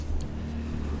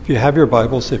you have your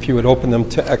Bibles, if you would open them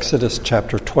to Exodus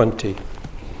chapter 20.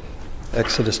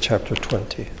 Exodus chapter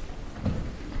 20.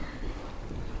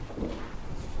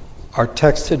 Our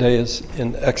text today is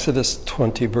in Exodus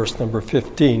 20, verse number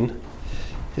 15.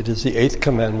 It is the 8th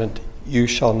commandment, you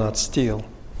shall not steal.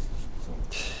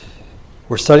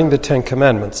 We're studying the 10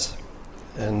 commandments,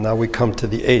 and now we come to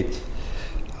the 8th.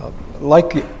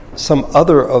 Like some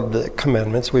other of the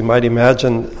commandments, we might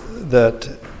imagine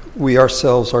that we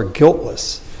ourselves are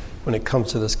guiltless when it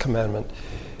comes to this commandment,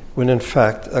 when in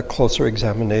fact a closer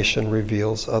examination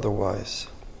reveals otherwise.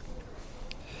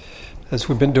 As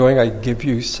we've been doing, I give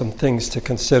you some things to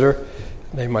consider.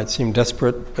 They might seem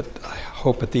desperate, but I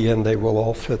hope at the end they will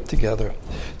all fit together.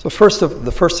 So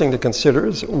the first thing to consider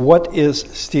is, what is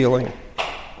stealing?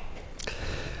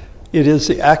 It is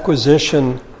the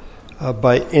acquisition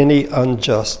by any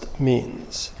unjust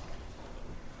means.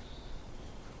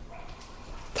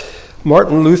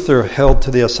 Martin Luther held to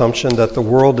the assumption that the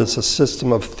world is a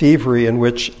system of thievery in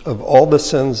which, of all the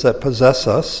sins that possess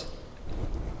us,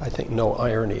 I think no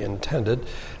irony intended,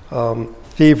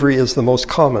 thievery is the most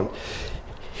common.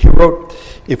 He wrote,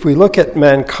 if we look at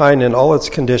mankind in all its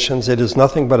conditions, it is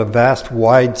nothing but a vast,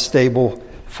 wide stable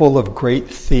full of great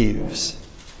thieves.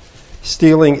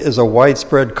 Stealing is a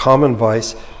widespread common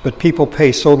vice, but people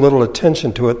pay so little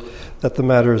attention to it that the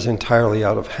matter is entirely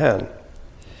out of hand.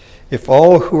 If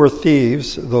all who are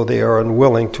thieves, though they are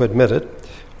unwilling to admit it,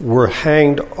 were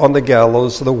hanged on the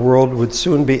gallows, the world would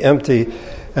soon be empty,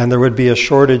 and there would be a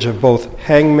shortage of both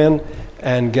hangmen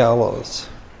and gallows.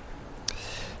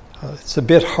 It's a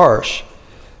bit harsh,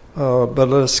 but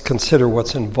let us consider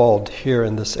what's involved here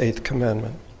in this 8th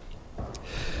commandment.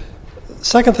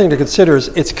 Second thing to consider is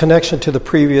its connection to the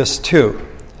previous two.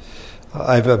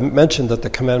 I've mentioned that the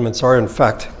commandments are in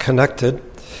fact connected.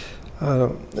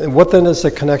 And what then is the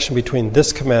connection between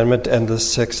this commandment and the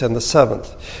 6th and the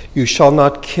 7th? You shall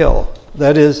not kill.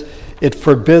 That is, it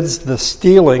forbids the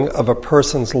stealing of a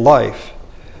person's life,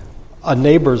 a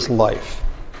neighbor's life,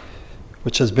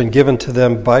 which has been given to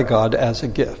them by God as a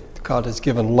gift. God has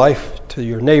given life to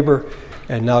your neighbor,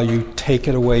 and now you take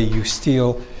it away, you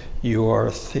steal, you are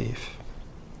a thief.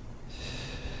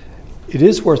 It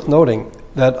is worth noting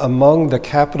that among the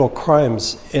capital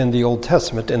crimes in the Old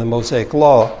Testament, in the Mosaic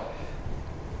Law,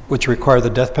 which require the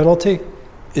death penalty,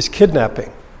 is kidnapping.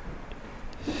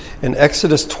 In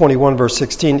Exodus 21, verse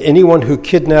 16, anyone who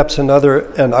kidnaps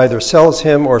another and either sells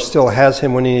him or still has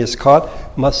him when he is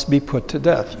caught must be put to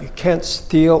death. You can't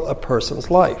steal a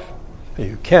person's life.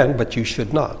 You can, but you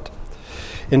should not.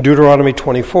 In Deuteronomy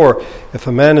 24, if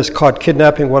a man is caught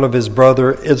kidnapping one of his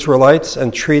brother Israelites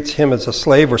and treats him as a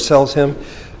slave or sells him,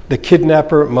 the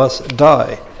kidnapper must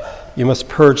die. You must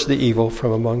purge the evil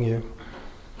from among you.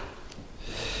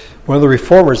 One of the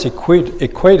reformers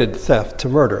equated theft to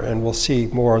murder, and we'll see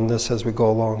more on this as we go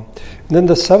along. And then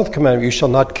the 7th commandment, you shall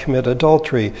not commit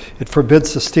adultery. It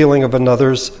forbids the stealing of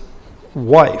another's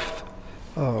wife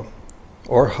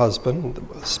or husband,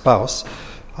 spouse,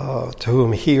 to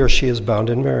whom he or she is bound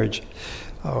in marriage.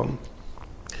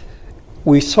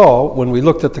 We saw, when we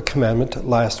looked at the commandment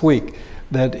last week,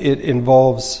 that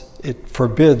it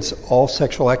forbids all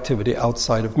sexual activity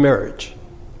outside of marriage.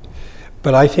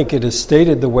 But I think it is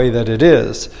stated the way that it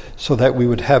is so that we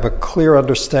would have a clear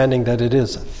understanding that it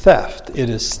is theft. It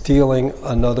is stealing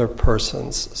another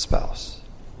person's spouse.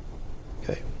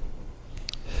 Okay.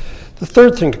 The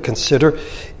third thing to consider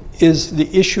is the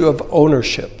issue of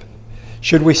ownership.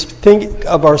 Should we think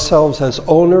of ourselves as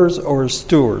owners or as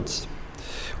stewards?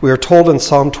 We are told in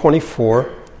Psalm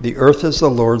 24, the earth is the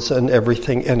Lord's and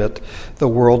everything in it, the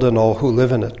world and all who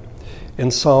live in it.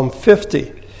 In Psalm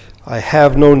 50, I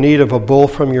have no need of a bull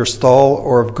from your stall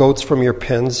or of goats from your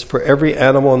pens, for every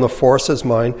animal in the forest is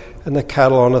mine and the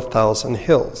cattle on 1,000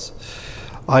 hills.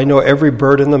 I know every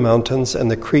bird in the mountains and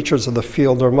the creatures of the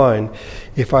field are mine.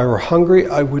 If I were hungry,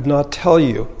 I would not tell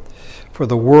you, for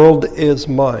the world is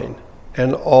mine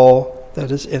and all that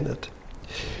is in it.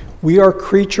 We are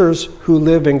creatures who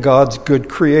live in God's good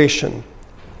creation,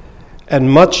 and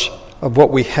much of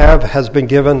what we have has been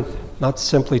given not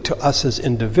simply to us as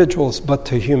individuals, but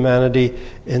to humanity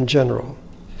in general.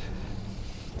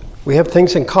 We have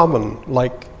things in common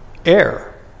like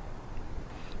air,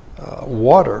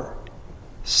 water,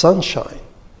 sunshine.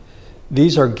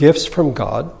 These are gifts from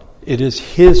God. It is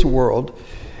His world.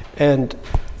 And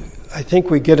I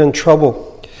think we get in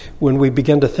trouble when we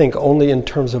begin to think only in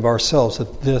terms of ourselves,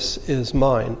 that this is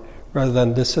mine, rather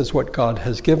than this is what God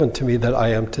has given to me that I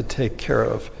am to take care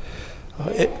of.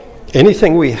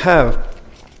 Anything we have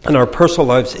in our personal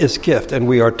lives is gift, and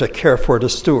we are to care for it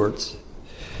as stewards.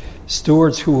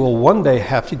 Stewards who will one day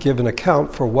have to give an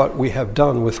account for what we have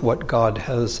done with what God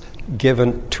has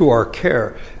given to our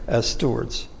care as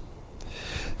stewards.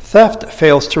 Theft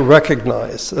fails to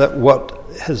recognize that what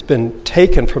has been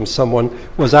taken from someone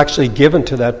was actually given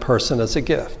to that person as a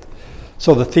gift.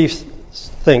 So the thief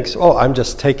thinks, oh, I'm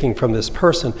just taking from this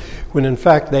person, when in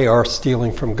fact they are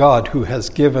stealing from God, who has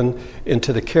given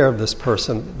into the care of this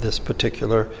person this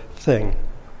particular thing.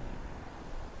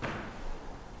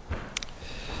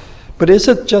 But is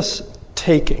it just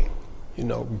taking,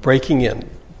 breaking in,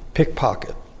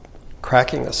 pickpocket,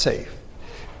 cracking a safe?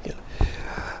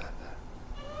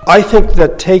 I think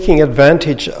that taking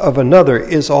advantage of another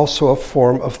is also a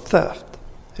form of theft.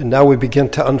 And now we begin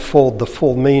to unfold the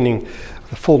full meaning,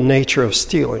 the full nature of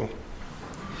stealing.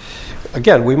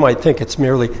 Again, we might think it's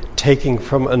merely taking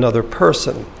from another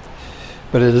person,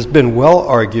 but it has been well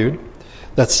argued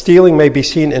that stealing may be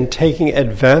seen in taking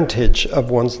advantage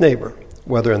of one's neighbor,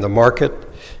 whether in the market,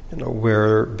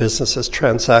 where business is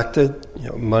transacted,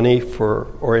 money for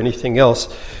or anything else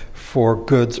for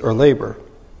goods or labor.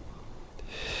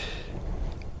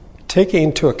 Taking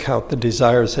into account the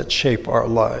desires that shape our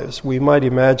lives, we might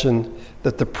imagine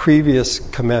that the previous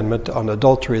commandment on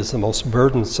adultery is the most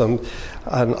burdensome,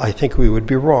 and I think we would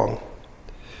be wrong.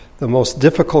 The most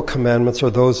difficult commandments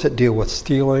are those that deal with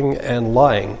stealing and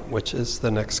lying, which is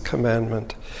the next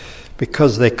commandment,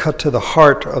 because they cut to the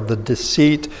heart of the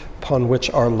deceit upon which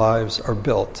our lives are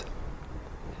built,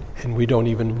 and we don't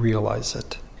even realize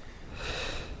it.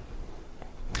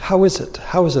 How is it?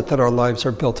 How is it that our lives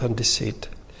are built on deceit?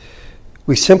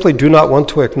 We simply do not want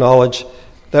to acknowledge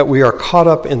that we are caught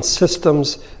up in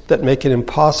systems that make it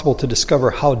impossible to discover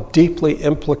how deeply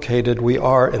implicated we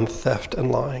are in theft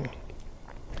and lying.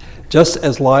 Just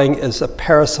as lying is a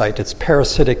parasite, it's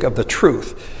parasitic of the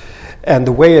truth. And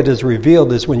the way it is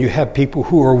revealed is when you have people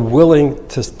who are willing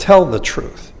to tell the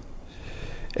truth.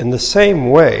 In the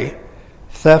same way,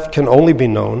 theft can only be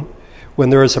known when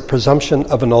there is a presumption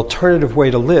of an alternative way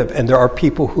to live, and there are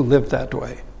people who live that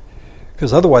way.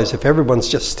 Because otherwise, if everyone's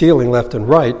just stealing left and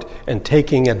right and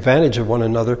taking advantage of one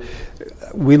another,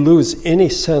 we lose any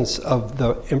sense of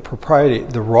the impropriety,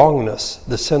 the wrongness,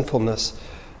 the sinfulness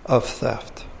of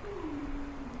theft.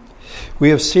 We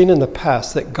have seen in the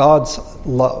past that God's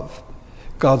love,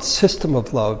 God's system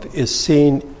of love, is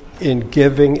seen in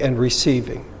giving and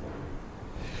receiving.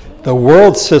 The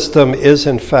world system is,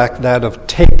 in fact, that of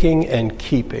taking and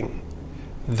keeping.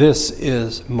 This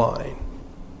is mine.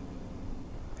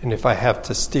 And if I have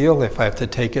to steal, if I have to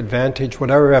take advantage,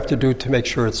 whatever I have to do to make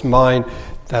sure it's mine,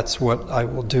 that's what I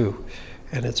will do.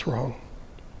 And it's wrong.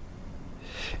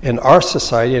 In our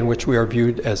society, in which we are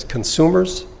viewed as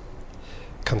consumers,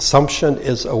 consumption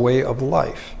is a way of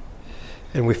life.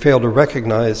 And we fail to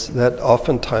recognize that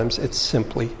oftentimes it's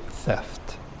simply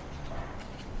theft.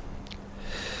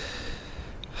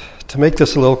 To make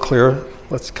this a little clearer,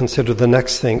 let's consider the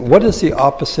next thing. What is the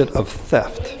opposite of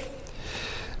theft?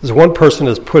 As one person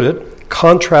has put it,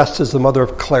 contrast is the mother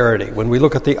of clarity. When we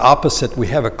look at the opposite, we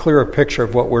have a clearer picture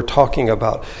of what we're talking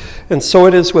about. And so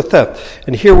it is with theft.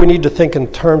 And here we need to think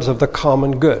in terms of the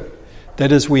common good.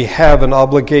 That is, we have an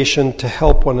obligation to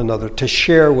help one another, to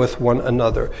share with one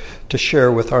another, to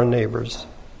share with our neighbors.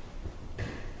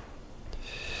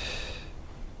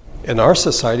 In our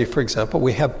society, for example,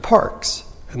 we have parks.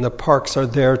 And the parks are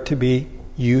there to be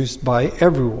used by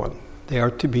everyone. They are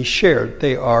to be shared.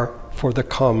 They are for the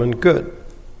common good.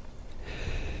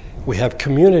 We have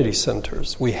community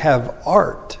centers. We have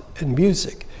art and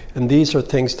music. And these are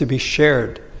things to be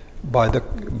shared by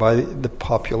the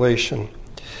population.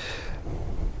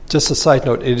 Just a side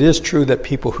note, it is true that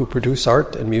people who produce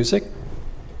art and music,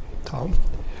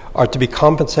 are to be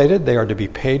compensated. They are to be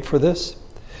paid for this.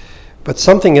 But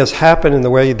something has happened in the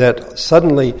way that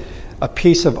suddenly a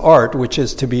piece of art, which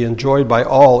is to be enjoyed by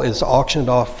all, is auctioned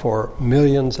off for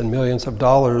millions and millions of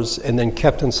dollars and then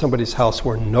kept in somebody's house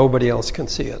where nobody else can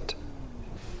see it.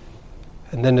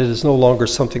 And then it is no longer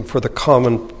something for the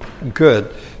common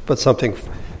good, but something,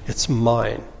 it's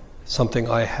mine, something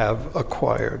I have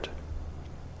acquired.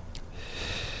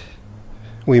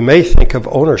 We may think of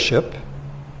ownership,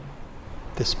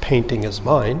 this painting is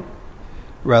mine,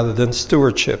 rather than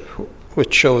stewardship,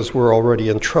 which shows we're already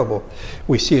in trouble.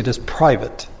 We see it as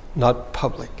private, not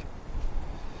public.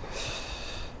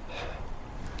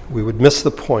 We would miss the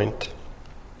point.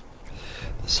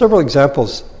 Several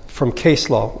examples from case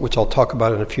law, which I'll talk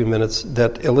about in a few minutes,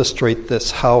 that illustrate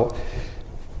this, how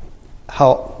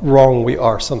wrong we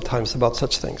are sometimes about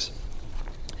such things.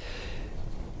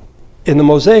 In the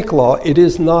Mosaic Law, it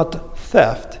is not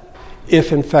theft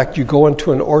if, in fact, you go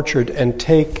into an orchard and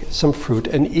take some fruit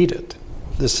and eat it.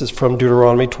 This is from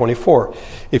Deuteronomy 24.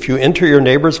 If you enter your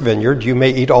neighbor's vineyard, you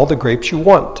may eat all the grapes you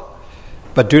want,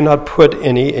 but do not put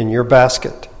any in your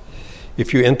basket.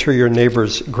 If you enter your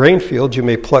neighbor's grain field, you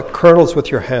may pluck kernels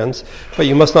with your hands, but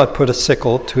you must not put a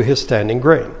sickle to his standing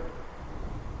grain.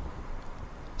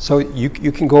 So you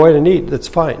can go in and eat, that's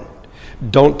fine.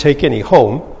 Don't take any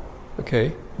home,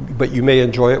 okay, but you may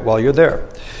enjoy it while you're there.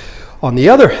 On the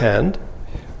other hand,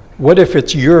 what if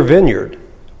it's your vineyard?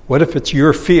 What if it's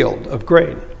your field of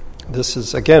grain? This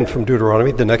is again from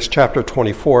Deuteronomy, the next chapter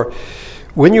 24.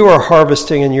 When you are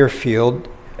harvesting in your field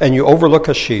and you overlook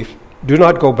a sheaf, do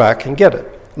not go back and get it.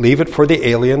 Leave it for the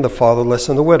alien, the fatherless,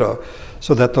 and the widow,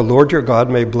 so that the Lord your God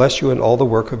may bless you in all the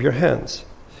work of your hands.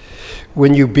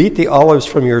 When you beat the olives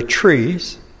from your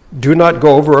trees, do not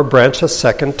go over a branch a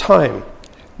second time.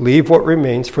 Leave what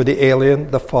remains for the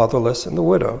alien, the fatherless, and the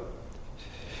widow.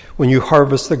 When you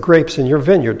harvest the grapes in your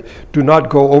vineyard, do not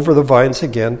go over the vines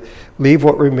again. Leave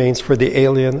what remains for the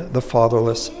alien, the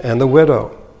fatherless, and the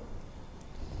widow.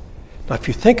 Now, if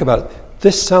you think about it,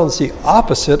 this sounds the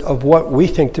opposite of what we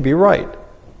think to be right.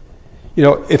 You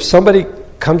know, if somebody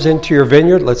comes into your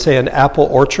vineyard, let's say an apple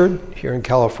orchard here in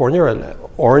California, or an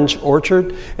orange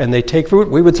orchard, and they take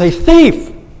fruit, we would say, thief,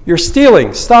 you're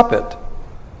stealing, stop it.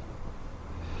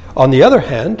 On the other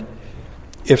hand,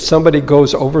 if somebody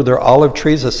goes over their olive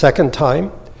trees a second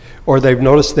time, or they've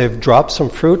noticed they've dropped some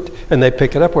fruit and they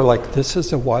pick it up, we're like, this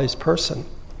is a wise person.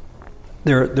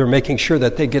 They're making sure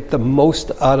that they get the most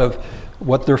out of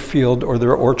what their field or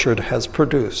their orchard has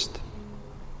produced.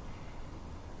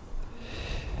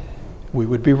 We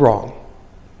would be wrong.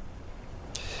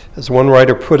 As one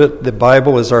writer put it, the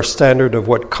Bible is our standard of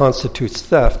what constitutes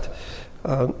theft,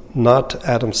 not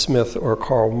Adam Smith or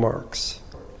Karl Marx.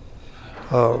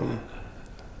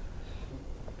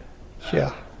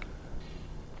 Yeah.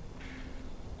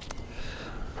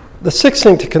 The sixth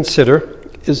thing to consider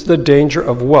is the danger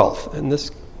of wealth, and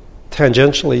this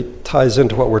tangentially ties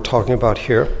into what we're talking about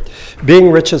here.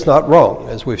 Being rich is not wrong,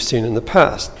 as we've seen in the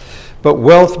past, but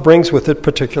wealth brings with it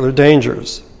particular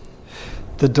dangers.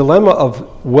 The dilemma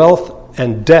of wealth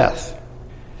and death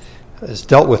is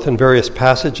dealt with in various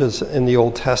passages in the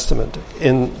Old Testament.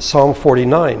 In Psalm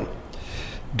 49,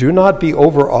 do not be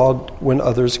overawed when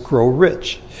others grow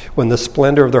rich, when the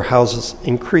splendor of their houses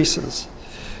increases.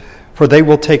 For they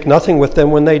will take nothing with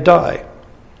them when they die.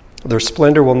 Their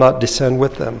splendor will not descend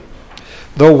with them.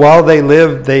 Though while they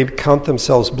live, they count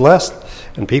themselves blessed,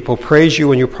 and people praise you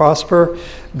when you prosper,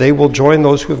 they will join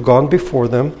those who have gone before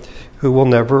them, who will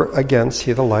never again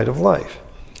see the light of life.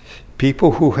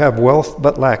 People who have wealth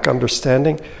but lack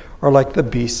understanding are like the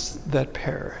beasts that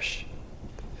perish.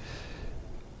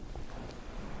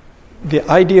 The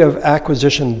idea of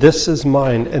acquisition, this is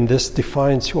mine and this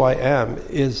defines who I am,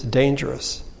 is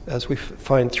dangerous, as we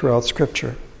find throughout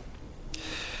Scripture.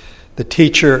 The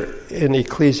teacher in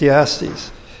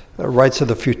Ecclesiastes writes of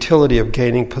the futility of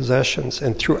gaining possessions,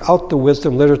 and throughout the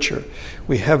wisdom literature,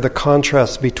 we have the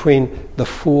contrast between the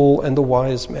fool and the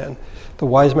wise man. The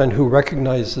wise man who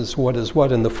recognizes what is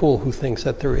what, and the fool who thinks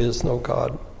that there is no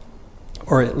God,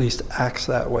 or at least acts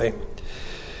that way.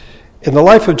 In the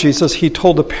life of Jesus, he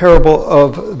told a parable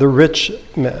of the rich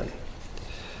man,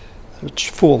 rich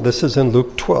fool. This is in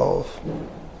Luke 12.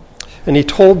 And he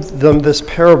told them this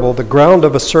parable: the ground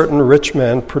of a certain rich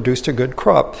man produced a good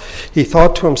crop. He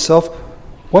thought to himself,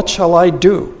 what shall I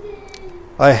do?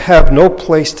 I have no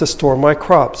place to store my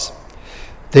crops.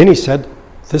 Then he said,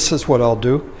 this is what I'll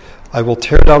do. I will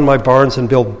tear down my barns and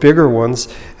build bigger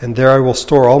ones, and there I will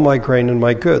store all my grain and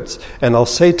my goods. And I'll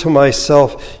say to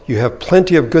myself, you have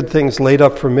plenty of good things laid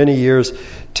up for many years.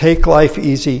 Take life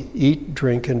easy, eat,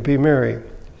 drink, and be merry.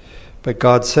 But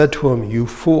God said to him, you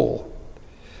fool,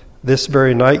 this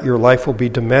very night your life will be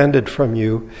demanded from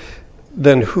you.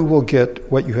 Then who will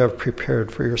get what you have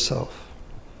prepared for yourself?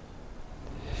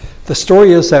 The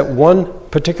story is that one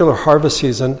particular harvest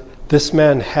season, this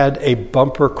man had a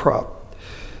bumper crop.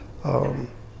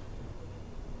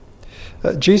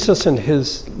 Jesus and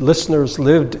his listeners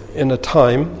lived in a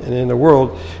time and in a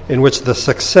world in which the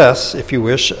success, if you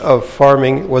wish, of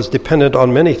farming was dependent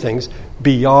on many things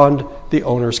beyond the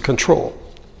owner's control.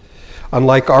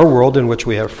 Unlike our world, in which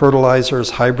we have fertilizers,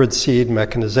 hybrid seed,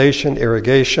 mechanization,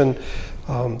 irrigation,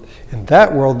 in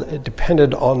that world it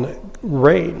depended on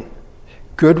rain,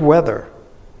 good weather.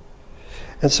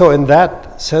 And so in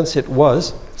that sense it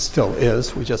was, still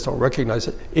is, we just don't recognize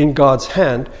it, in God's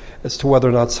hand as to whether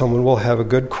or not someone will have a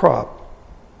good crop.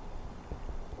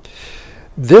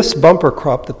 This bumper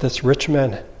crop that this rich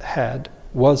man had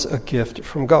was a gift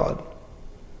from God.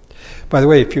 By the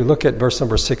way, if you look at verse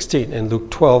number 16 in Luke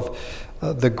 12,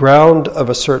 the ground of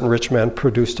a certain rich man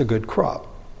produced a good crop.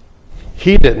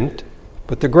 He didn't,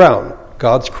 but the ground,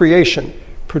 God's creation,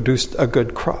 produced a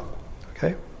good crop.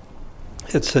 Okay?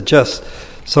 It suggests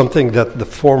something that the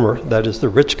former, that is the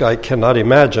rich guy, cannot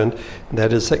imagine, and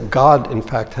that is that God, in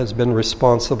fact, has been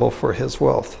responsible for his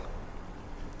wealth.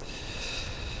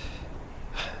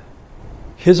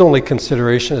 His only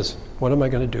consideration is, what am I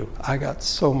going to do? I got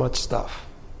so much stuff.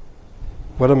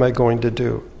 What am I going to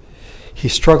do?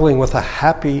 He's struggling with a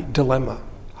happy dilemma.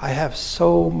 I have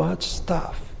so much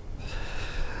stuff.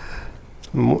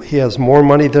 He has more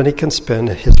money than he can spend.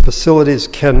 His facilities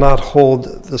cannot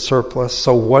hold the surplus.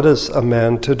 So what is a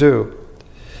man to do?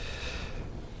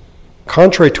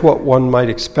 Contrary to what one might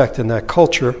expect in that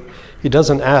culture, he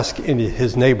doesn't ask any of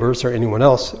his neighbors or anyone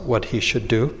else what he should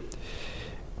do.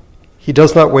 He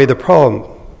does not weigh the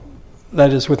problem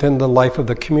that is within the life of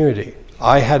the community.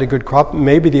 I had a good crop.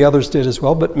 Maybe the others did as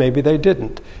well, but maybe they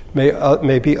didn't.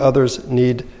 Maybe others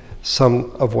need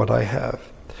some of what I have.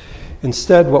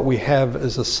 Instead, what we have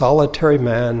is a solitary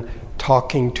man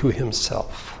talking to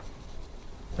himself.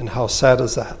 And how sad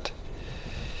is that?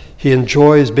 He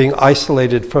enjoys being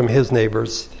isolated from his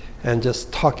neighbors and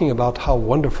just talking about how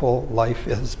wonderful life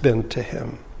has been to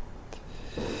him.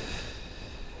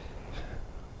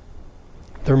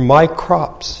 They're my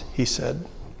crops, he said.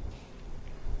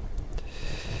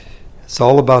 It's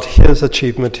all about his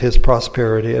achievement, his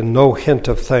prosperity, and no hint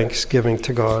of thanksgiving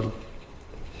to God.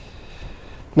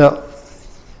 Now,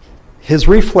 his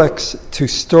reflex to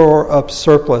store up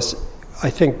surplus, I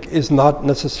think, is not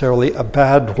necessarily a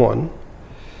bad one,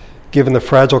 given the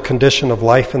fragile condition of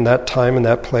life in that time and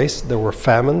that place. There were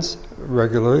famines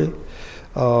regularly.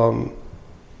 The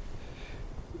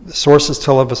sources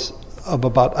tell us of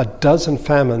about a dozen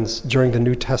famines during the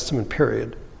New Testament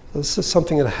period. This is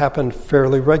something that happened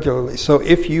fairly regularly. So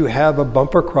if you have a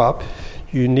bumper crop,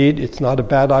 it's not a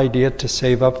bad idea to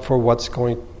save up for what's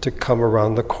going to come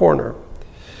around the corner.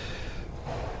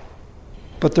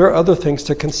 But there are other things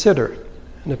to consider.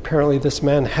 And apparently this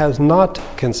man has not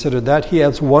considered that. He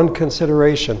has one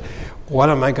consideration. What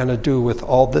am I going to do with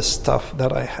all this stuff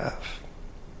that I have?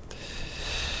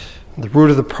 The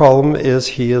root of the problem is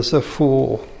he is a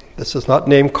fool. This is not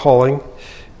name calling.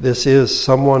 This is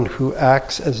someone who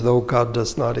acts as though God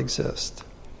does not exist.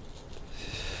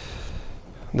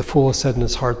 The fool has said in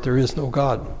his heart, there is no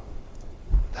God.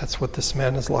 That's what this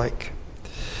man is like.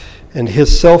 And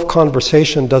his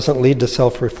self-conversation doesn't lead to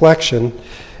self-reflection.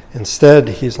 Instead,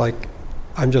 he's like,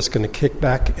 I'm just going to kick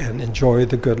back and enjoy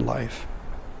the good life.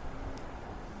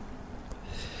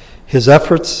 His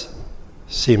efforts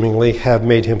seemingly have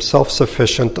made him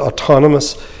self-sufficient,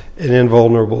 autonomous, and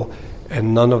invulnerable,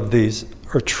 and none of these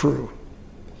are true.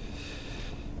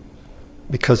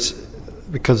 Because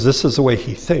this is the way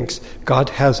he thinks. God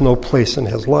has no place in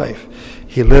his life.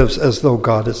 He lives as though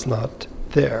God is not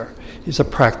there. He's a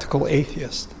practical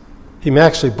atheist. He may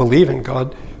actually believe in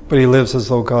God, but he lives as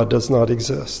though God does not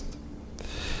exist.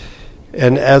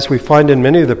 And as we find in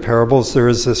many of the parables, there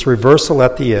is this reversal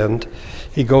at the end.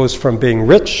 He goes from being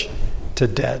rich to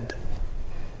dead.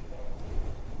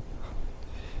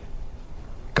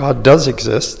 God does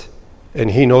exist, and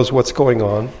he knows what's going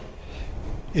on.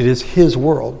 It is his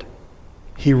world.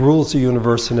 He rules the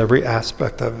universe in every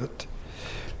aspect of it.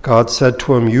 God said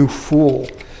to him, "You fool,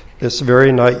 this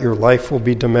very night your life will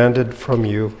be demanded from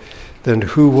you. Then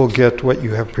who will get what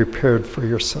you have prepared for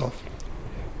yourself?"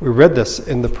 We read this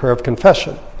in the prayer of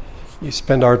confession. You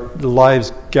spend our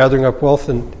lives gathering up wealth,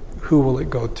 and who will it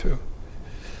go to?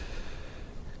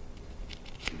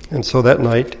 And so that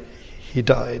night, he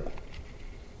died.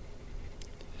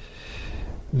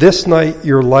 This night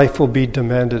your life will be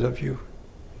demanded of you.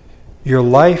 Your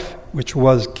life, which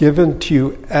was given to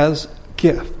you as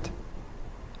gift,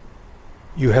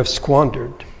 you have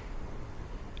squandered.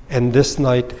 And this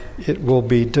night it will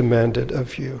be demanded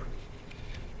of you.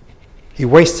 He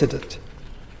wasted it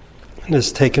and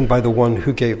is taken by the one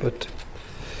who gave it.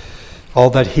 All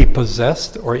that he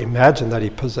possessed, or imagined that he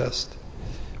possessed,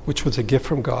 which was a gift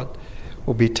from God,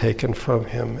 will be taken from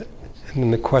him. And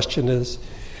then the question is,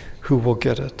 who will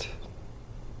get it?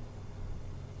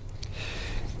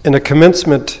 In a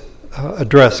commencement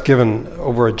address given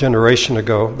over a generation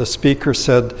ago, the speaker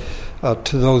said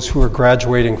to those who are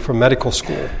graduating from medical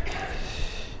school,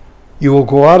 "You will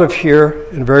go out of here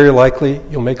and very likely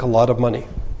you'll make a lot of money.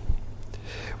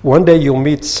 One day you'll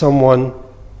meet someone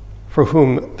for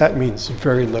whom that means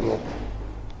very little.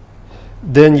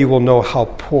 Then you will know how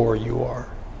poor you are."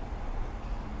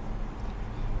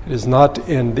 It is not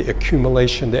in the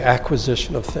accumulation, the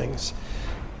acquisition of things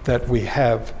that we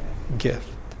have gift,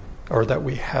 or that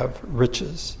we have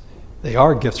riches. They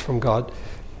are gifts from God,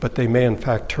 but they may in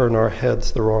fact turn our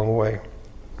heads the wrong way.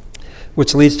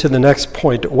 which leads to the next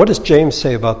point. What does James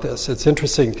say about this? It's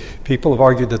interesting. People have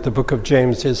argued that the book of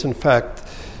James is, in fact,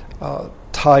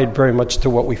 tied very much to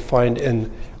what we find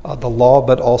in the law,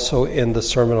 but also in the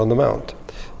Sermon on the Mount.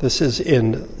 This is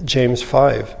in James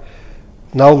 5.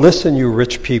 Now listen, you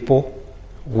rich people,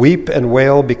 weep and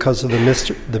wail because of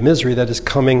the misery that is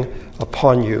coming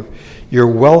upon you. Your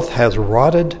wealth has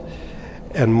rotted,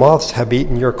 and moths have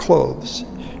eaten your clothes.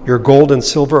 Your gold and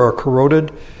silver are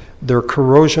corroded. Their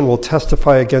corrosion will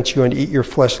testify against you and eat your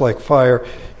flesh like fire.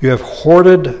 You have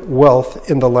hoarded wealth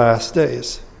in the last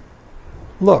days.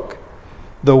 Look,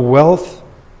 the wealth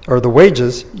or the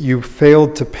wages you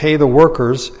failed to pay the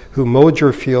workers who mowed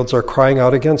your fields are crying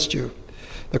out against you.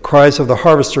 The cries of the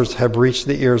harvesters have reached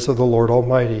the ears of the Lord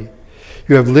Almighty.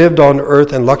 You have lived on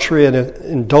earth in luxury and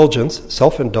indulgence,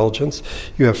 self-indulgence.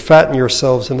 You have fattened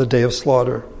yourselves in the day of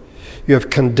slaughter. You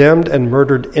have condemned and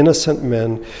murdered innocent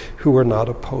men who were not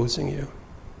opposing you.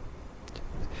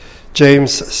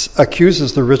 James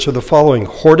accuses the rich of the following: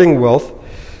 hoarding wealth,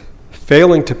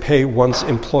 failing to pay one's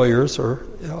employers or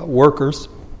workers.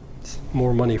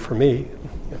 More money for me,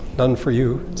 none for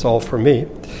you, it's all for me.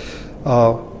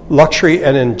 Luxury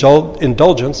and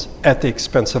indulgence at the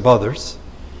expense of others.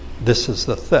 This is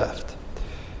the theft.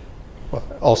 Well,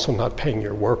 also not paying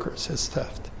your workers is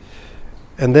theft.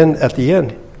 And then at the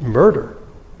end, murder.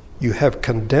 You have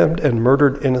condemned and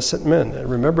murdered innocent men. And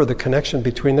remember the connection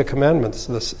between the commandments.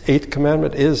 This 8th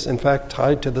commandment is, in fact,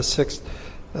 tied to the 6th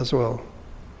as well.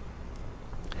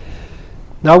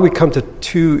 Now we come to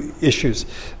 2 issues.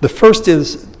 The first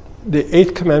is the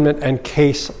 8th commandment and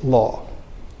case law.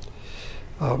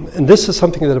 And this is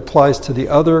something that applies to the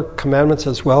other commandments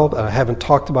as well. I haven't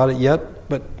talked about it yet,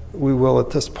 but we will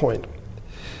at this point.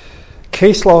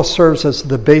 Case law serves as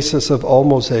the basis of all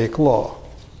Mosaic law.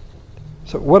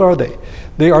 So what are they?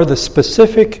 They are the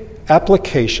specific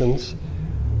applications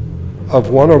of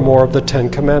one or more of the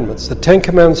 10 commandments. The 10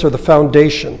 commandments are the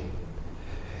foundation.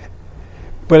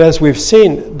 But as we've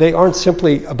seen, they aren't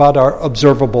simply about our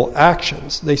observable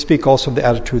actions. They speak also of the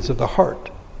attitudes of the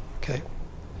heart. Okay?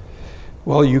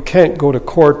 Well, you can't go to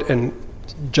court and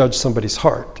judge somebody's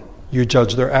heart. You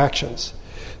judge their actions.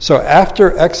 So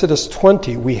after Exodus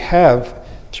 20, we have,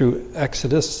 through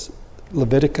Exodus,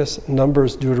 Leviticus,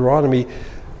 Numbers, Deuteronomy,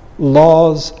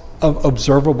 laws of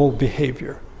observable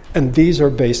behavior. And these are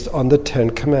based on the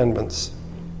 10 commandments.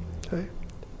 Okay?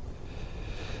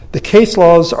 The case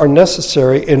laws are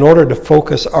necessary in order to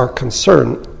focus our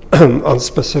concern on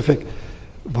specific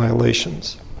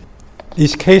violations.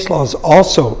 These case laws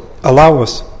also allow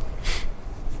us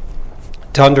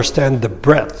to understand the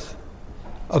breadth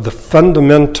of the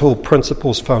fundamental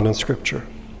principles found in Scripture.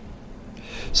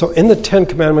 So in the 10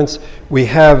 commandments, we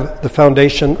have the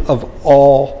foundation of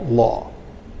all law.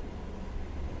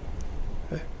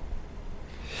 Okay.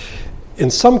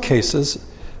 In some cases,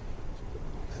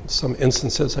 in some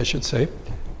instances I should say,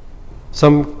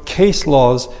 some case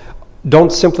laws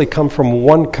don't simply come from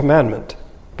one commandment,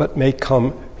 but may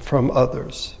come from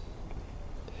others.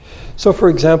 So for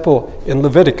example, in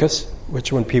Leviticus,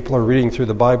 which when people are reading through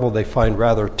the Bible, they find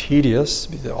rather tedious,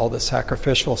 all the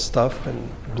sacrificial stuff and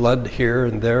blood here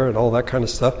and there and all that kind of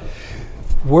stuff.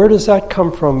 Where does that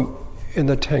come from in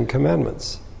the 10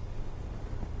 commandments?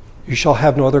 You shall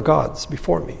have no other gods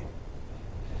before me.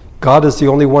 God is the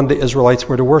only one the Israelites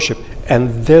were to worship,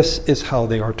 and this is how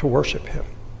they are to worship him.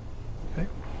 Okay?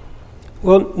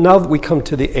 Well, now that we come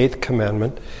to the 8th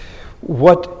commandment,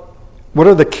 what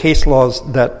are the case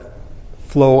laws that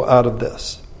flow out of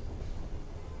this?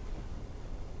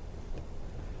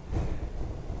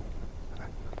 I'm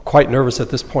quite nervous at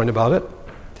this point about it,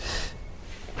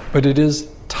 but it is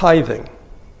tithing.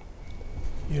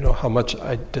 You know how much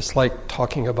I dislike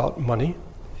talking about money.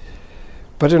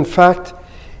 But in fact,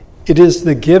 it is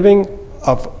the giving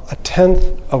of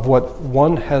 1/10 of what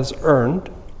one has earned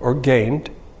or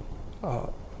gained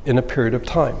in a period of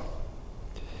time.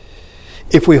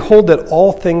 If we hold that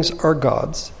all things are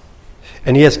God's,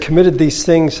 and he has committed these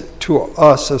things to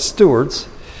us as stewards,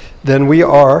 then we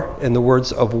are, in the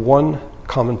words of one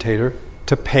commentator,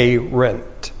 to pay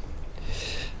rent.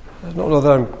 I don't know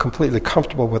that I'm completely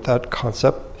comfortable with that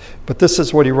concept, but this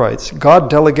is what he writes. God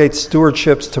delegates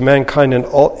stewardships to mankind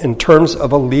in terms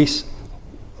of a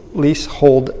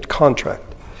leasehold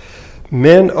contract.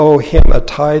 Men owe him a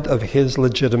tithe of his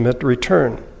legitimate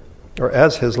return, or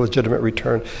as his legitimate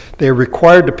return. They are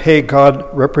required to pay God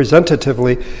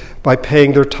representatively by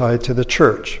paying their tithe to the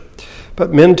church.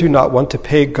 But men do not want to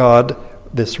pay God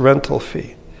this rental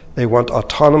fee. They want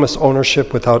autonomous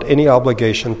ownership without any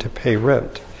obligation to pay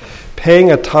rent.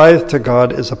 Paying a tithe to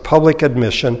God is a public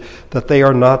admission that they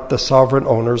are not the sovereign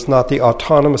owners, not the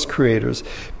autonomous creators.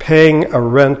 Paying a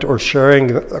rent or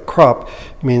sharing a crop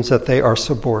means that they are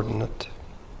subordinate.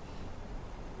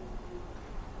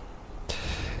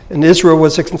 And Israel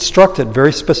was instructed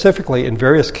very specifically in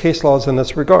various case laws in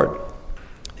this regard.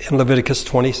 In Leviticus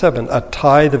 27, a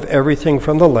tithe of everything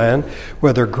from the land,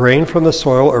 whether grain from the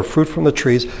soil or fruit from the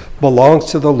trees, belongs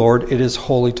to the Lord. It is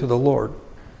holy to the Lord.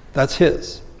 That's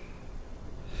his.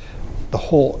 The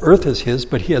whole earth is his,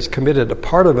 but he has committed a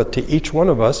part of it to each one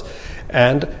of us,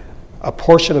 and a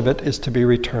portion of it is to be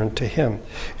returned to him.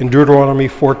 In Deuteronomy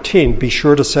 14, be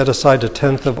sure to set aside a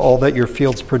tenth of all that your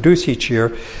fields produce each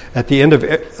year. At the end of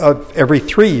every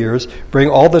 3 years, bring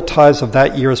all the tithes of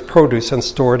that year's produce and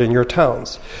store it in your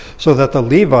towns, so that the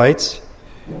Levites,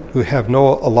 who have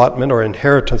no allotment or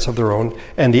inheritance of their own,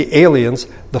 and the aliens,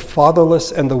 the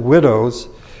fatherless and the widows,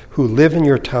 who live in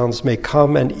your towns may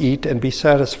come and eat and be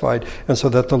satisfied, and so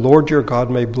that the Lord your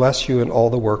God may bless you in all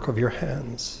the work of your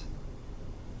hands.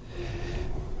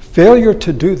 Failure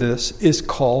to do this is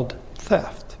called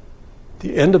theft.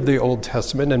 The end of the Old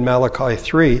Testament in Malachi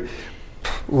 3,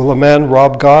 will a man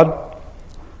rob God?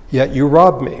 Yet you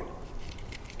rob me.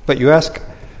 But you ask,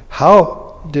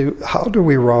 how do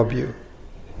we rob you?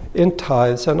 In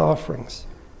tithes and offerings.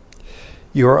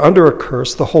 You are under a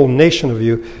curse, the whole nation of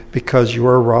you, because you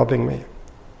are robbing me.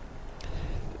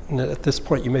 And at this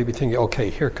point you may be thinking, okay,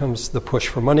 here comes the push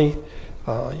for money.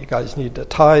 You guys need to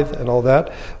tithe and all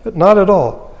that. But not at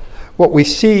all. What we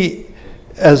see,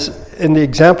 as in the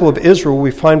example of Israel, we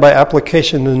find by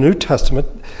application in the New Testament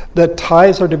that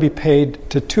tithes are to be paid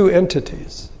to two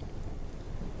entities,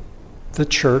 the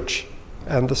church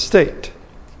and the state.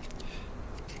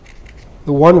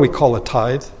 The one we call a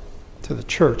tithe to the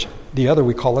church, the other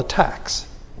we call a tax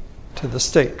to the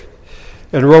state.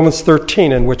 In Romans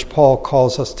 13, in which Paul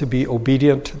calls us to be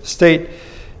obedient to the state,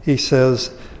 he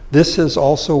says, this is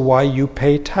also why you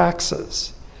pay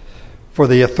taxes. For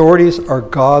the authorities are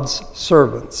God's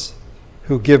servants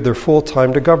who give their full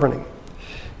time to governing.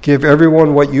 Give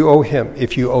everyone what you owe him.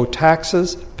 If you owe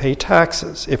taxes, pay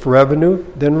taxes. If revenue,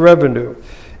 then revenue.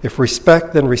 If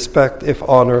respect, then respect. If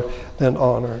honor, then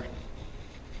honor.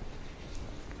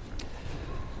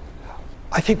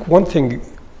 I think one thing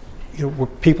where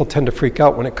people tend to freak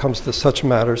out when it comes to such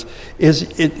matters is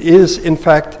it is, in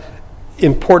fact,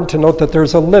 important to note that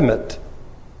there's a limit.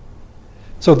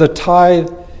 So the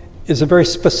tithe is a very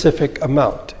specific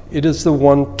amount. It is the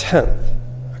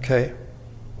 1/10, okay?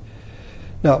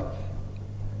 Now,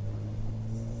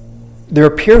 there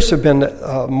appears to have been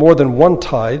more than one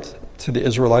tithe to the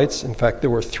Israelites. In fact, there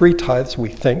were 3 tithes, we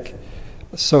think.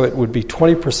 So it would be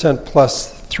 20%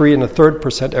 plus 3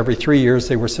 1/3% every 3 years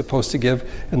they were supposed to give,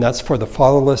 and that's for the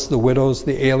fatherless, the widows,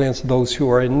 the aliens, those who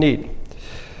are in need.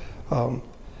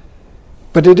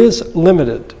 But it is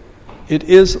limited. It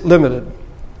is limited.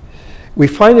 We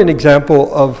find an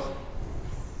example of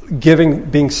giving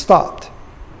being stopped,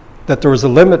 that there was a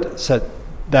limit set,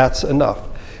 that's enough.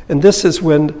 And this is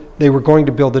when they were going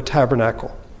to build the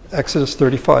tabernacle. Exodus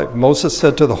 35. Moses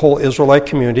said to the whole Israelite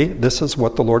community, this is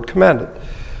what the Lord commanded.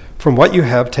 From what you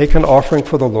have, take an offering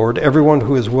for the Lord, everyone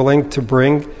who is willing to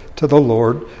bring to the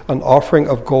Lord an offering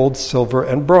of gold, silver,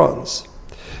 and bronze.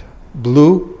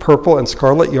 Blue, purple, and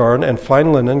scarlet yarn, and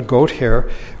fine linen, goat hair,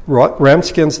 ram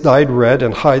skins dyed red,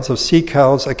 and hides of sea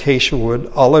cows, acacia wood,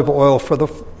 olive oil for the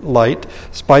light,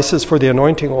 spices for the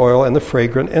anointing oil, and the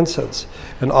fragrant incense,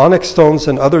 and onyx stones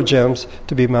and other gems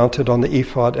to be mounted on the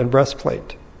ephod and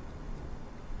breastplate.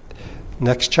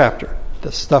 Next chapter.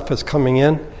 The stuff is coming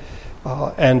in,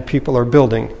 and people are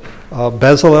building.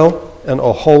 Bezalel and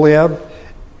Oholiab,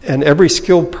 and every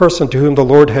skilled person to whom the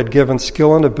Lord had given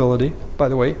skill and ability, by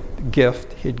the way,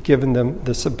 gift, he had given them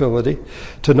this ability,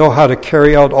 to know how to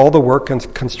carry out all the work in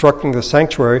constructing the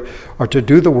sanctuary, or to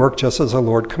do the work just as the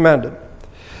Lord commanded.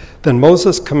 Then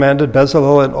Moses commanded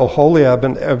Bezalel and Oholiab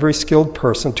and every skilled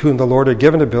person to whom the Lord had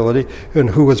given ability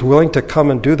and who was willing to come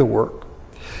and do the work.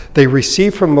 They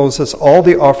received from Moses all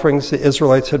the offerings the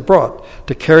Israelites had brought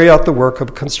to carry out the work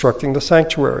of constructing the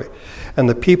sanctuary. And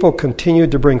the people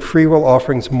continued to bring freewill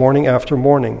offerings morning after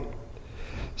morning.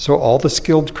 So all the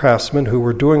skilled craftsmen who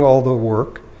were doing all the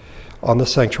work on the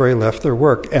sanctuary left their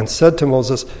work and said to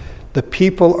Moses, the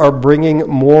people are bringing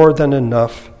more than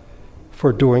enough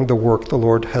for doing the work the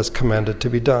Lord has commanded to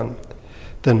be done.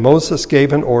 Then Moses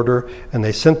gave an order, and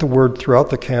they sent the word throughout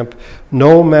the camp,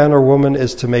 no man or woman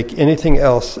is to make anything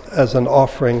else as an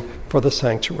offering for the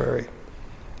sanctuary.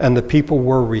 And the people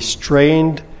were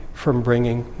restrained from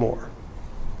bringing more.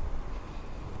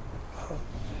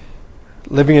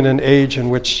 Living in an age in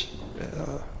which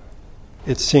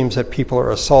it seems that people are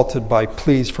assaulted by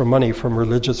pleas for money from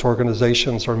religious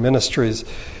organizations or ministries,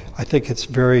 I think it's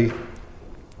very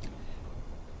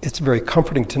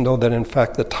comforting to know that in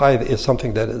fact the tithe is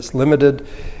something that is limited,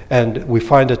 and we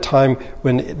find a time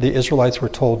when the Israelites were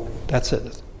told, that's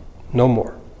it, no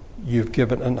more, you've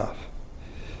given enough.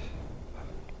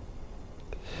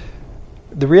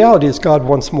 The reality is God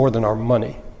wants more than our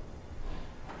money.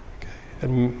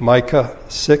 In Micah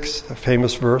 6, a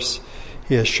famous verse,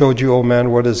 He has showed you, O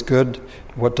man, what is good.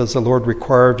 What does the Lord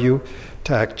require of you?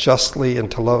 To act justly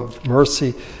and to love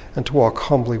mercy and to walk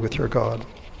humbly with your God.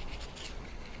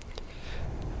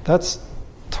 That's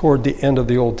toward the end of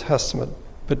the Old Testament.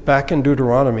 But back in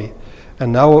Deuteronomy,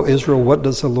 and now, O Israel, what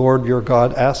does the Lord your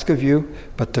God ask of you?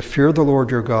 But to fear the Lord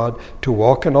your God, to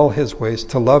walk in all his ways,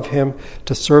 to love him,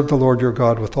 to serve the Lord your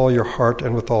God with all your heart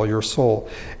and with all your soul,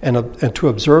 and to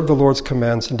observe the Lord's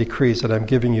commands and decrees that I'm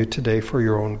giving you today for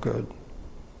your own good.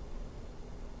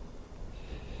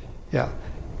 Yeah,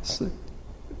 so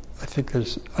I think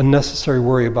there's unnecessary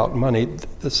worry about money.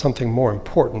 There's something more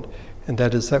important, and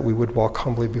that is that we would walk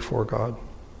humbly before God.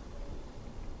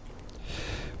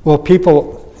 Well,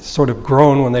 people sort of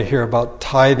groan when they hear about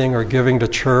tithing or giving to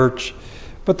church,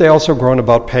 but they also groan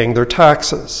about paying their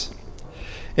taxes.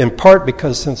 In part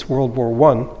because since World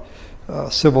War I,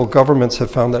 civil governments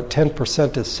have found that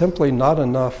 10% is simply not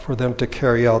enough for them to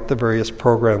carry out the various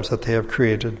programs that they have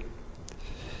created.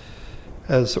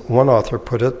 As one author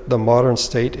put it, the modern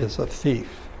state is a thief.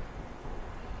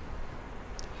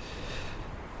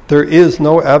 There is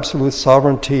no absolute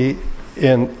sovereignty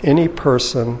in any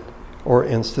person or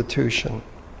institution.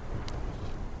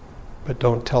 But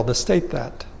don't tell the state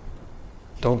that.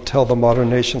 Don't tell the modern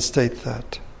nation state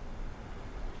that.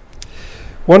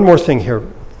 One more thing here.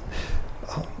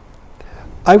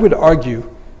 I would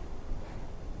argue,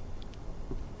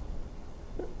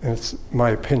 and it's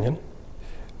my opinion,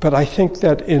 but I think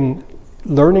that in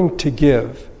learning to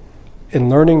give, in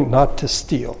learning not to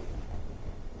steal,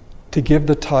 to give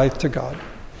the tithe to God,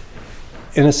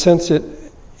 in a sense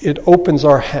it opens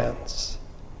our hands.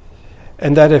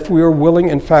 And that if we are willing,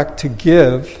 in fact, to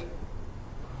give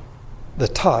the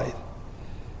tithe,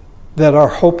 that our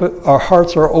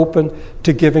hearts are open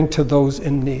to giving to those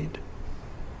in need.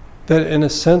 That in a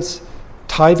sense,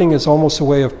 tithing is almost a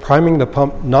way of priming the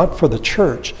pump, not for the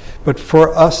church, but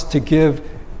for us to give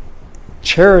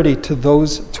charity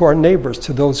to our neighbors,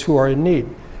 to those who are in need.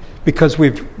 Because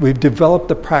we've developed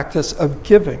the practice of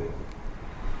giving.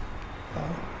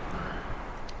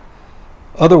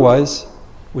 Otherwise,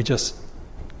 we just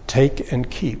take and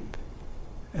keep,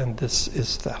 and this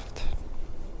is theft.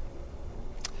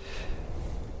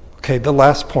 Okay, the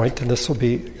last point, and this will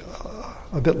be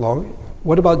a bit long.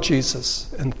 What about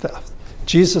Jesus and theft?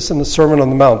 Jesus in the Sermon on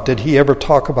the Mount, did he ever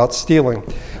talk about stealing?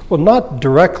 Well, not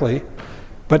directly,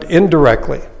 but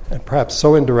indirectly, and perhaps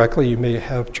so indirectly you may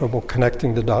have trouble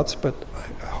connecting the dots, but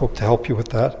I hope to help you with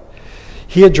that.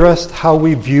 He addressed how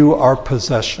we view our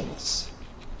possessions,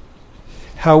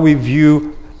 how we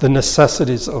view the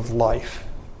necessities of life.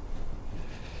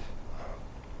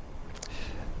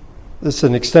 This is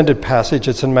an extended passage.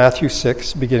 It's in Matthew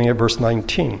 6, beginning at verse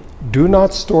 19. Do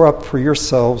not store up for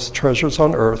yourselves treasures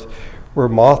on earth, where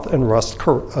moth and rust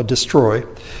destroy,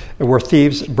 and where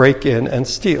thieves break in and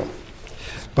steal.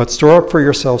 But store up for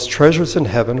yourselves treasures in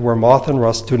heaven, where moth and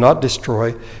rust do not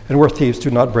destroy, and where thieves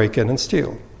do not break in and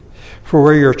steal. For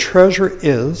where your treasure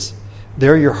is,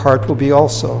 there your heart will be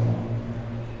also.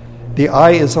 The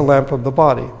eye is a lamp of the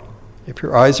body. If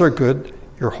your eyes are good,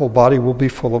 your whole body will be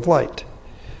full of light.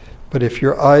 But if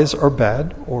your eyes are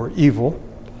bad or evil,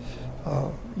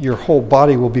 your whole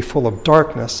body will be full of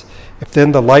darkness. If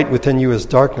then the light within you is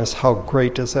darkness, how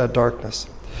great is that darkness?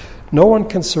 No one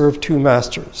can serve two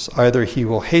masters. Either he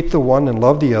will hate the one and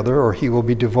love the other, or he will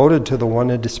be devoted to the one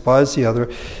and despise the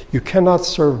other. You cannot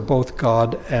serve both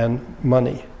God and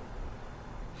money.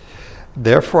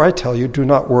 Therefore, I tell you, do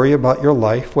not worry about your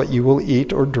life, what you will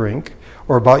eat or drink,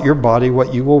 or about your body,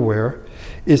 what you will wear.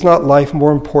 Is not life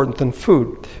more important than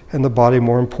food, and the body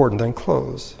more important than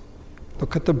clothes?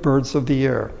 Look at the birds of the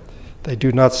air. They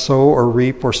do not sow or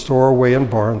reap or store away in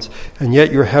barns, and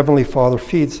yet your heavenly Father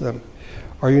feeds them.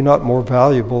 Are you not more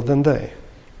valuable than they?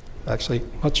 Actually,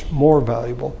 much more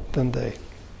valuable than they.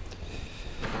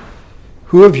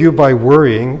 Who of you by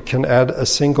worrying can add a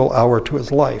single hour to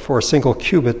his life, or a single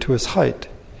cubit to his height?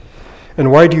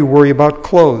 And why do you worry about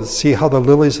clothes? See how the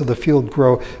lilies of the field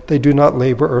grow. They do not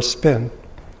labor or spin.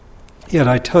 Yet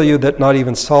I tell you that not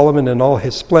even Solomon in all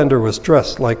his splendor was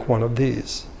dressed like one of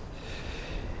these.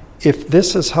 If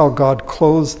this is how God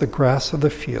clothes the grass of the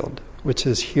field, which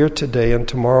is here today and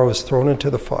tomorrow is thrown into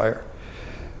the fire,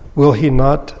 Will he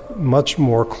not much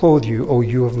more clothe you, O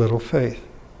you of little faith?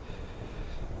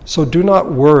 So do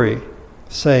not worry,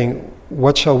 saying,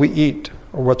 what shall we eat?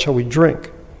 Or what shall we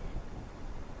drink?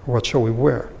 Or what shall we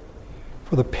wear?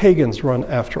 For the pagans run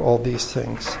after all these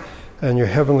things, and your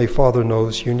heavenly Father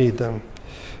knows you need them.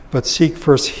 But seek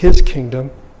first his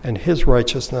kingdom and his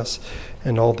righteousness,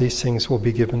 and all these things will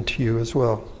be given to you as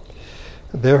well.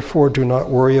 Therefore do not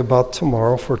worry about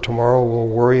tomorrow, for tomorrow will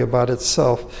worry about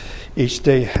itself. Each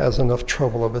day has enough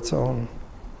trouble of its own.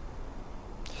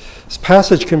 This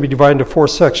passage can be divided into 4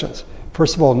 sections.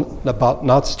 First of all, about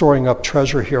not storing up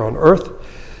treasure here on earth.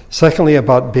 Secondly,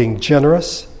 about being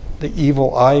generous. The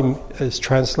evil eye is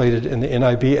translated in the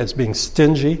NIV as being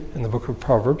stingy in the book of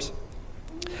Proverbs.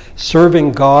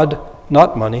 Serving God,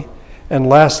 not money. And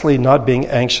lastly, not being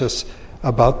anxious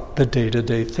about the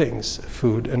day-to-day things,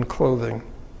 food and clothing.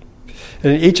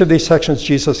 And in each of these sections,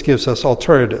 Jesus gives us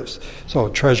alternatives. So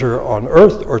treasure on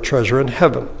earth or treasure in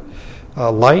heaven.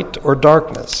 Light or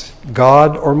darkness.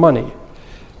 God or money.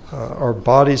 Our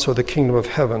bodies or the kingdom of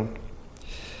heaven.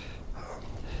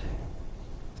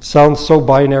 Sounds so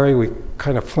binary, we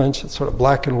kind of flinch. It's sort of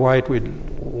black and white. We'd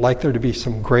like there to be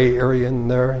some gray area in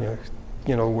there,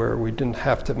 where we didn't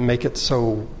have to make it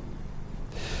so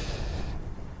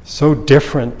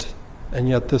different, and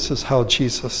yet this is how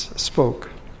Jesus spoke.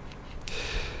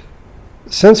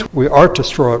 Since we are to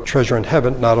store up treasure in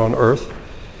heaven, not on earth,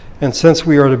 and since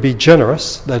we are to be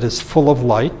generous, that is full of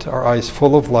light, our eyes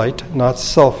full of light, not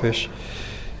selfish,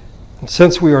 and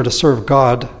since we are to serve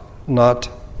God, not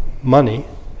money,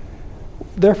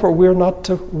 therefore we are not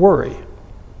to worry.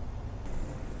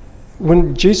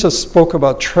 When Jesus spoke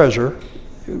about treasure,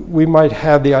 we might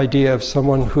have the idea of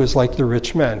someone who is like the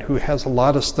rich man, who has a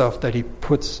lot of stuff that he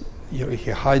puts, he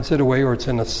hides it away, or it's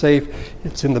in a safe,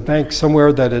 it's in the bank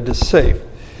somewhere that it is safe.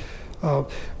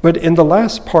 But in the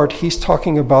last part, he's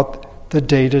talking about the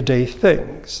day-to-day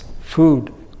things,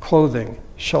 food, clothing,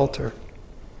 shelter.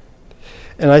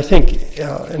 And I think,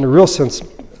 in a real sense,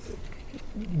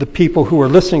 the people who were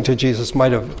listening to Jesus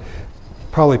might have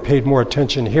probably paid more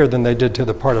attention here than they did to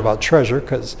the part about treasure,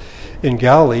 because in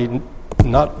Galilee,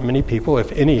 not many people,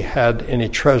 if any, had any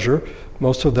treasure.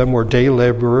 Most of them were day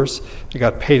laborers. They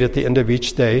got paid at the end of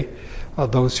each day.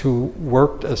 Those who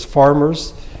worked as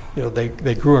farmers,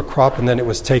 they grew a crop and then it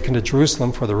was taken to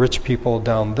Jerusalem for the rich people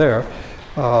down there.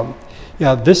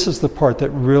 This is the part that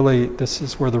really, this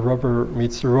is where the rubber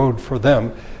meets the road for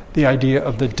them. The idea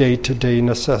of the day-to-day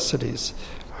necessities.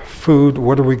 Food,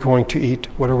 what are we going to eat?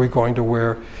 What are we going to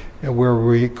wear? And where are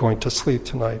we going to sleep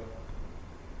tonight?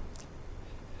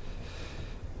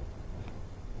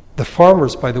 The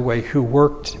farmers, by the way, who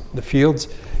worked the fields,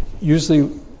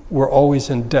 usually were always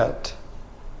in debt.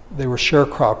 They were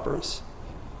sharecroppers.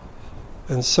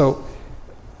 And so,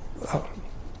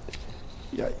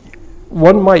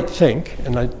 one might think,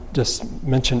 and I just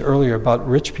mentioned earlier about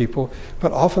rich people,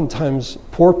 but oftentimes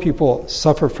poor people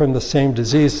suffer from the same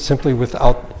disease simply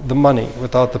without the money,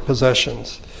 without the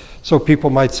possessions. So people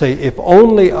might say, if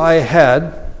only I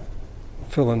had,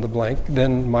 fill in the blank,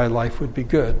 then my life would be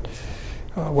good.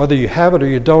 Whether you have it or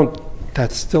you don't,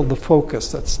 that's still the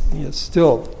focus.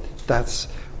 That's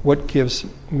what gives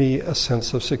me a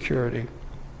sense of security.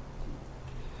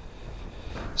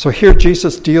 So here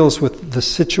Jesus deals with the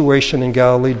situation in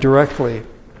Galilee directly.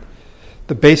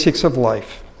 The basics of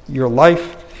life. Your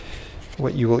life,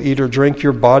 what you will eat or drink,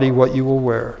 your body, what you will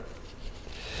wear.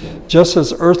 Just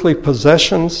as earthly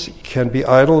possessions can be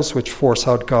idols which force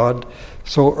out God,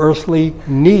 so earthly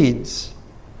needs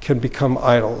can become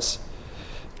idols,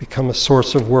 become a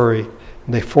source of worry,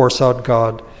 and they force out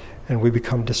God, and we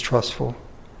become distrustful.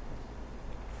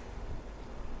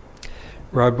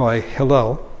 Rabbi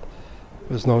Hillel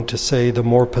was known to say, the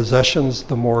more possessions,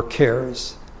 the more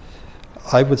cares.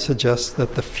 I would suggest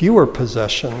that the fewer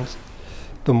possessions,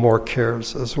 the more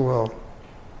cares as well.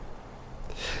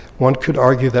 One could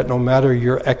argue that no matter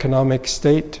your economic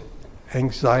state,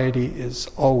 anxiety is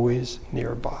always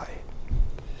nearby.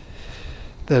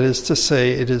 That is to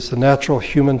say, it is the natural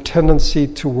human tendency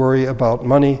to worry about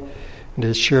money, and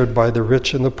is shared by the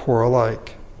rich and the poor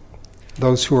alike.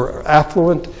 Those who are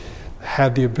affluent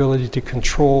have the ability to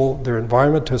control their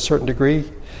environment to a certain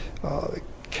degree,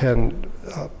 can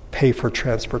pay for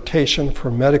transportation, for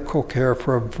medical care,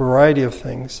 for a variety of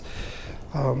things.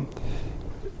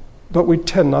 But we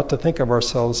tend not to think of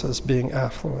ourselves as being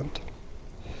affluent.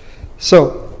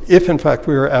 So, if in fact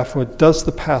we are affluent, does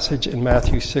the passage in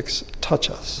Matthew 6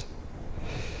 touch us?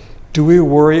 Do we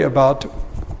worry about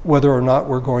whether or not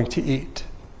we're going to eat?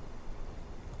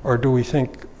 Or do we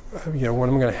think, what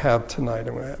am I going to have tonight?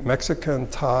 Am I going to have Mexican,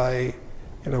 Thai?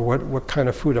 What kind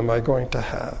of food am I going to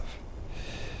have?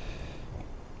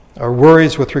 Our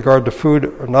worries with regard to food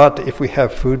are not if we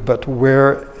have food, but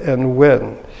where and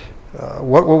when.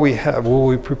 What will we have? Will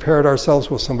we prepare it ourselves?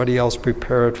 Will somebody else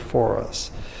prepare it for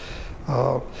us?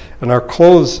 And our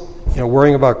clothes,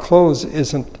 worrying about clothes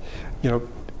isn't,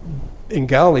 in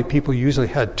Galilee, people usually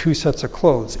had 2 sets of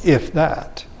clothes, if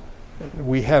that.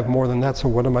 We have more than that, so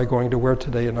what am I going to wear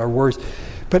today in our worries?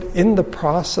 But in the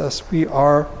process, we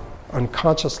are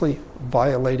unconsciously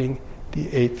violating the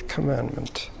 8th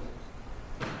commandment.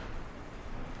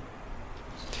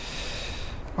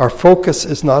 Our focus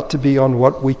is not to be on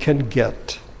what we can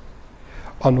get,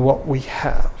 on what we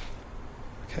have.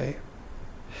 Okay?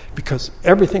 Because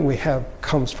everything we have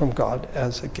comes from God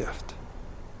as a gift.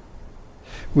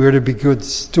 We are to be good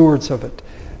stewards of it.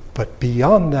 But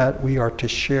beyond that, we are to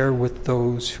share with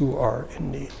those who are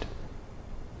in need.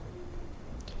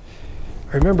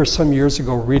 I remember some years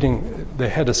ago reading, they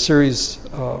had a series,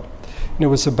 and it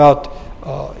was about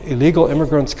illegal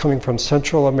immigrants coming from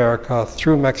Central America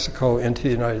through Mexico into the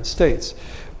United States.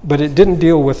 But it didn't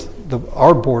deal with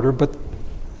our border, but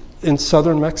in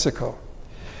southern Mexico.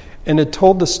 And it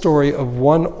told the story of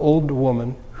one old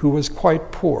woman who was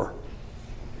quite poor.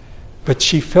 But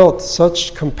she felt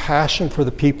such compassion for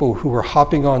the people who were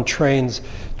hopping on trains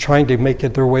trying to make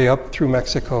it their way up through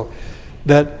Mexico,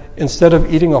 that instead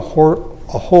of eating a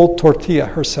whole tortilla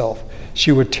herself,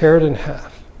 she would tear it in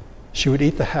half. She would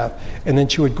eat the half, and then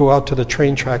she would go out to the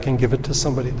train track and give it to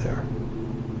somebody there.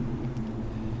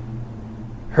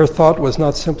 Her thought was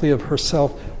not simply of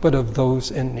herself, but of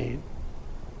those in need.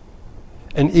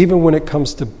 And even when it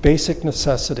comes to basic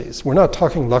necessities, we're not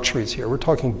talking luxuries here, we're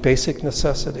talking basic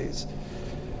necessities.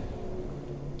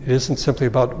 It isn't simply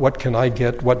about what can I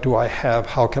get, what do I have,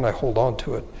 how can I hold on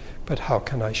to it, but how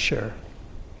can I share?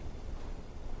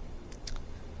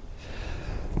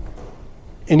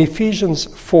 In Ephesians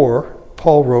 4,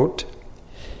 Paul wrote,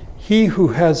 "He who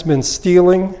has been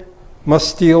stealing must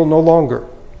steal no longer,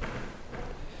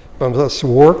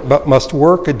 but must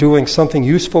work at doing something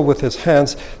useful with his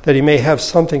hands, that he may have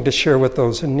something to share with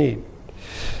those in need."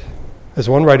 As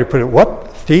one writer put it,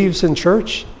 what? Thieves in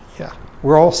church? Yeah,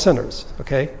 we're all sinners,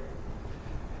 okay?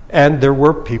 And there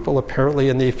were people apparently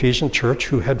in the Ephesian church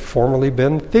who had formerly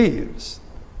been thieves.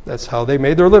 That's how they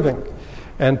made their living.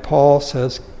 And Paul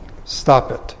says,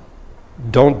 stop it.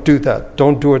 Don't do that.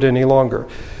 Don't do it any longer.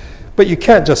 But you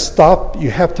can't just stop.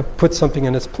 You have to put something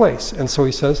in its place. And so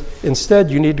he says,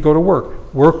 instead, you need to go to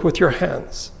work. Work with your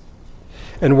hands.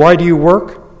 And why do you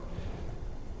work?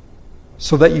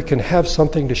 So that you can have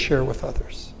something to share with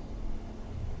others.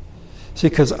 See,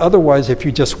 because otherwise, if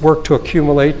you just work to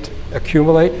accumulate,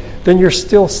 then you're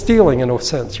still stealing in a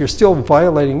sense. You're still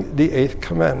violating the 8th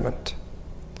commandment.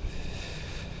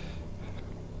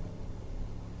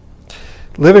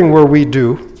 Living where we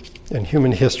do in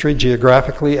human history,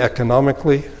 geographically,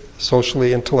 economically,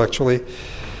 socially, intellectually,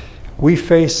 we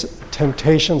face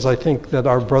temptations, I think, that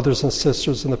our brothers and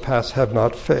sisters in the past have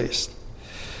not faced,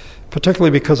 particularly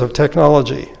because of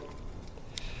technology,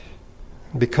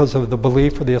 because of the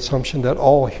belief or the assumption that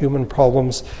all human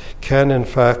problems can, in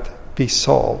fact, be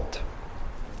solved,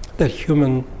 that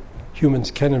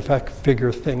humans can, in fact,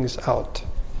 figure things out.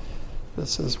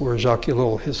 This is where Jacques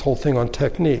Ellul, his whole thing on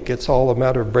technique, it's all a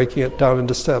matter of breaking it down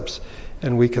into steps,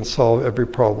 and we can solve every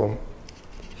problem.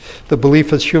 The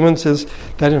belief as humans is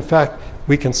that, in fact,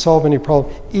 we can solve any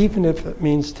problem, even if it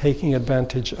means taking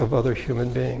advantage of other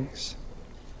human beings.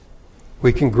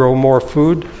 We can grow more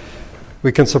food,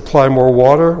 we can supply more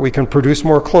water, we can produce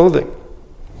more clothing.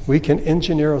 We can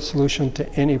engineer a solution to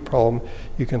any problem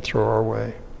you can throw our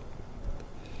way.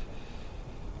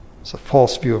 It's a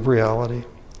false view of reality.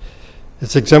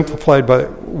 It's exemplified by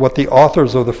what the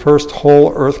authors of the first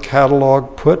Whole Earth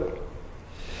Catalog put.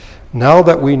 Now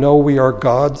that we know we are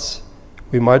God's,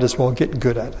 we might as well get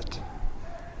good at it.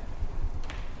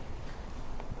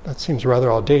 That seems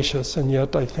rather audacious, and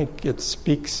yet I think it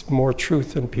speaks more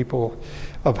truth in people,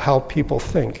 of how people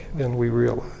think, than we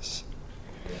realize.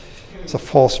 It's a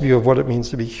false view of what it means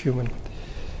to be human.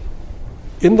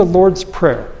 In the Lord's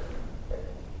Prayer,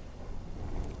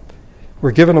 we're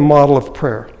given a model of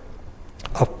prayer,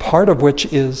 a part of which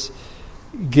is,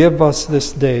 give us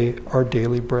this day our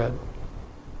daily bread.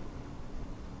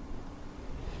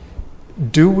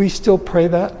 Do we still pray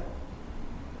that?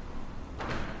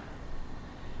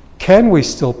 Can we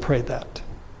still pray that?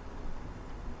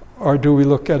 Or do we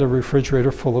look at a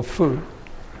refrigerator full of food,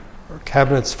 or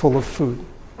cabinets full of food?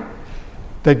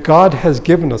 That God has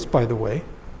given us, by the way,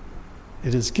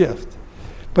 it is gift.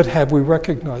 But have we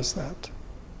recognized that?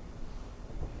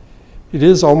 It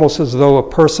is almost as though a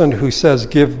person who says,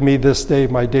 "Give me this day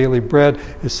my daily bread,"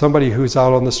 is somebody who's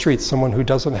out on the streets, someone who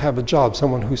doesn't have a job,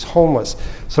 someone who's homeless,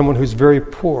 someone who's very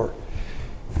poor.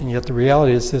 And yet the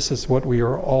reality is this is what we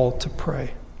are all to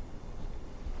pray.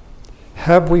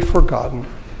 Have we forgotten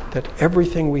that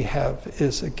everything we have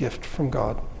is a gift from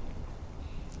God?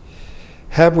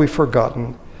 Have we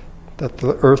forgotten that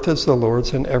the earth is the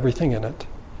Lord's and everything in it,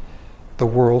 the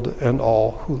world and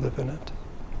all who live in it?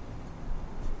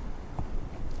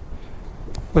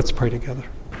 Let's pray together.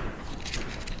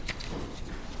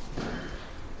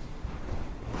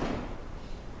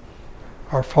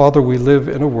 Our Father, we live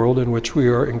in a world in which we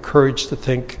are encouraged to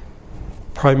think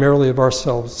primarily of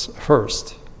ourselves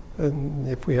first, and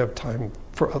if we have time,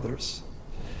 for others.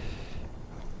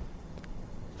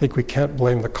 I think we can't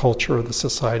blame the culture or the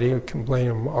society, we can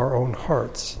blame our own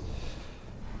hearts.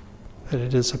 That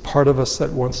it is a part of us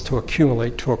that wants to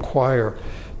accumulate, to acquire,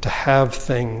 to have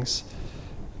things,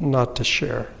 not to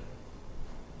share.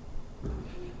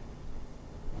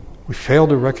 We fail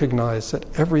to recognize that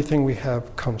everything we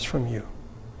have comes from you.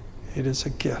 It is a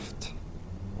gift.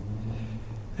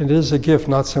 And it is a gift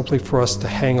not simply for us to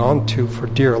hang on to for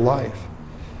dear life,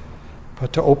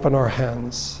 but to open our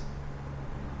hands.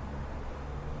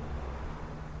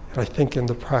 And I think in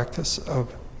the practice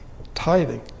of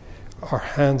tithing, our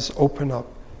hands open up,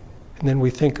 and then we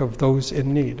think of those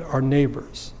in need, our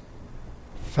neighbors,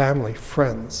 family,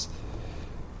 friends,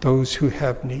 those who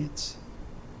have needs.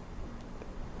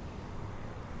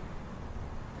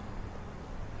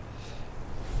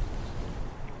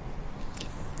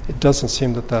 It doesn't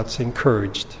seem that that's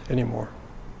encouraged anymore.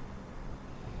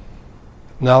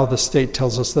 Now the state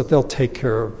tells us that they'll take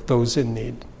care of those in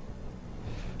need.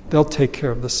 They'll take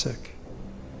care of the sick.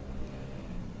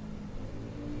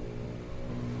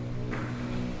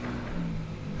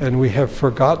 And we have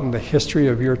forgotten the history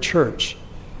of your church,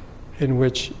 in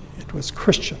which it was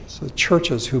Christians, the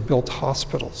churches, who built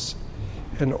hospitals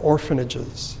and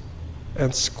orphanages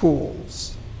and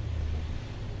schools.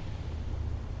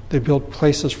 They built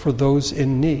places for those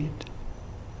in need.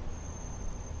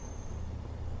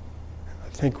 I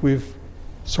think we've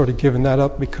sort of given that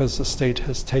up because the state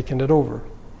has taken it over.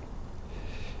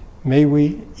 May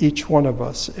we, each one of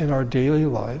us, in our daily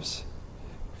lives,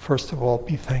 first of all,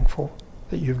 be thankful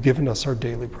that you've given us our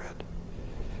daily bread.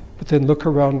 But then look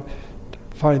around,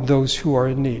 find those who are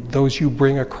in need, those you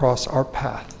bring across our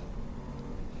path,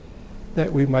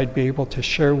 that we might be able to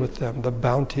share with them the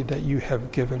bounty that you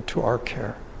have given to our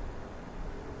care.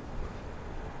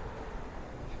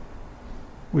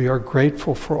 We are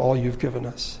grateful for all you've given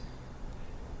us.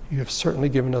 You have certainly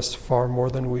given us far more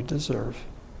than we deserve.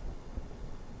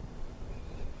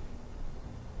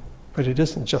 But it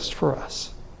isn't just for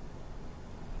us.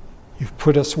 You've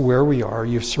put us where we are.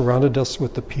 You've surrounded us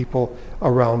with the people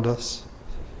around us.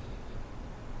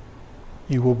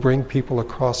 You will bring people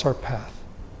across our path.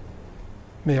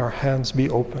 May our hands be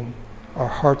open, our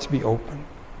hearts be open,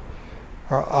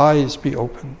 our eyes be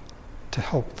open to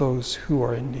help those who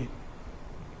are in need.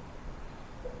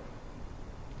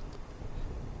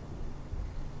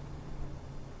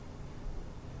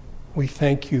 We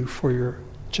thank you for your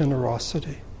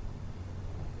generosity.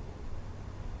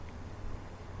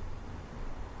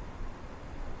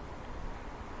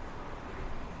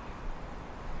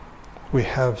 We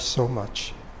have so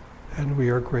much, and we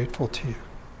are grateful to you.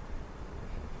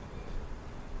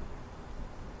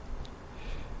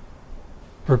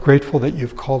 We're grateful that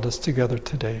you've called us together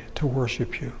today to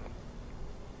worship you.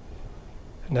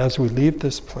 And as we leave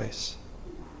this place,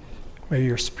 may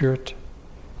your Spirit,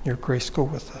 your grace go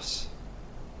with us.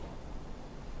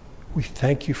 We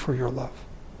thank you for your love.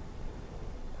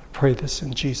 I pray this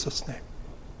in Jesus' name.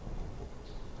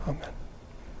 Amen.